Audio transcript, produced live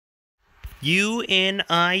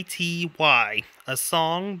U.N.I.T.Y, a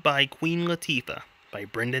song by Queen Latifah by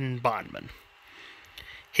Brendan Bodman.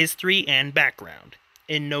 History and background.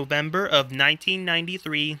 In November of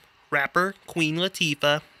 1993, rapper Queen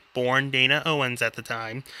Latifah, born Dana Owens at the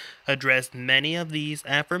time, addressed many of these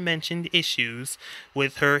aforementioned issues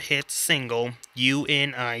with her hit single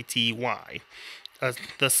U.N.I.T.Y.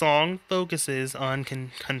 The song focuses on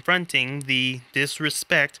confronting the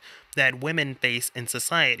disrespect that women face in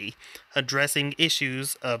society, addressing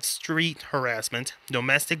issues of street harassment,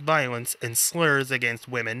 domestic violence, and slurs against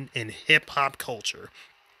women in hip-hop culture.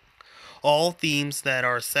 All themes that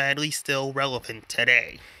are sadly still relevant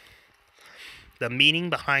today. The meaning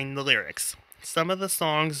behind the lyrics. Some of the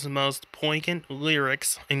song's most poignant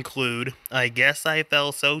lyrics include, "I guess I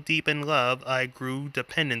fell so deep in love I grew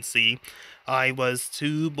dependency. I was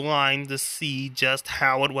too blind to see just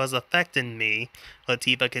how it was affecting me."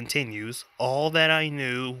 Latifah continues, "All that I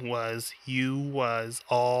knew was you was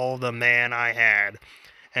all the man I had.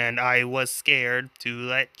 And I was scared to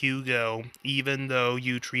let you go, even though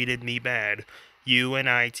you treated me bad."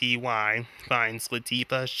 U.N.I.T.Y finds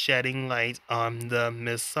Latifah shedding light on the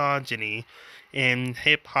misogyny in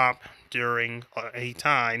hip-hop during a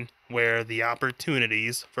time where the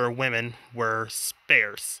opportunities for women were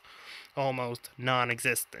sparse, almost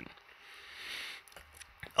non-existent.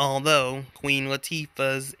 Although Queen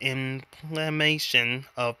Latifah's implementation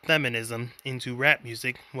of feminism into rap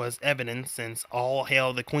music was evident since All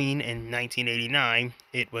Hail the Queen in 1989,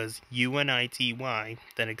 it was U.N.I.T.Y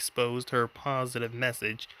that exposed her positive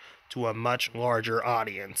message to a much larger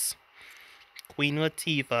audience. Queen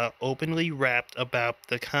Latifah openly rapped about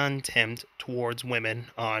the contempt towards women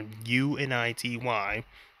on U.N.I.T.Y,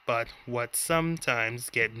 but what sometimes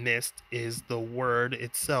get missed is the word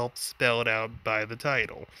itself spelled out by the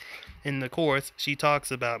title. In the chorus, she talks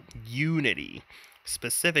about unity,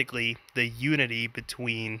 specifically the unity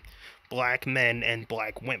between black men and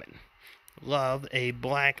black women. "Love a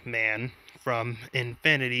black man from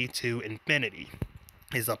infinity to infinity"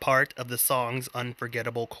 is a part of the song's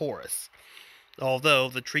unforgettable chorus. Although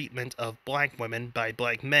the treatment of black women by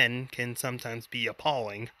black men can sometimes be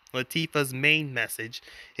appalling, Latifah's main message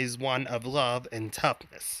is one of love and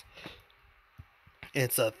toughness.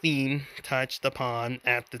 It's a theme touched upon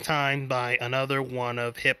at the time by another one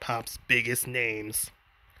of hip-hop's biggest names.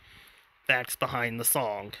 Facts behind the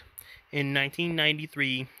song. In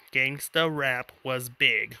 1993, gangsta rap was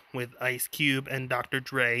big, with Ice Cube and Dr.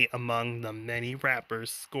 Dre among the many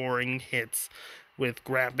rappers scoring hits with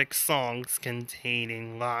graphic songs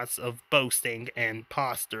containing lots of boasting and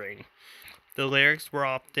posturing. The lyrics were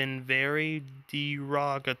often very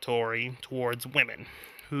derogatory towards women,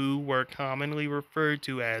 who were commonly referred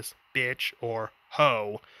to as bitch or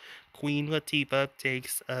hoe. Queen Latifah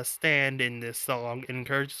takes a stand in this song and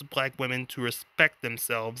encourages black women to respect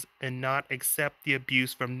themselves and not accept the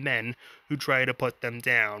abuse from men who try to put them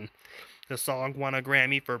down. The song won a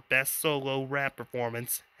Grammy for Best Solo Rap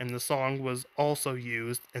Performance, and the song was also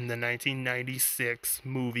used in the 1996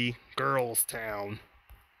 movie Girls Town.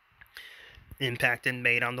 Impact and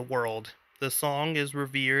made on the world. The song is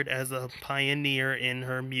revered as a pioneer in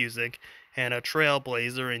her music and a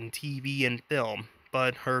trailblazer in TV and film,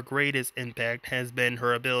 but her greatest impact has been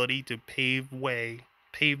her ability to pave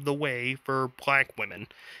the way for black women,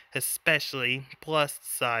 especially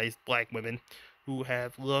plus-sized black women, who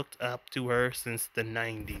have looked up to her since the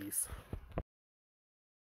 90s.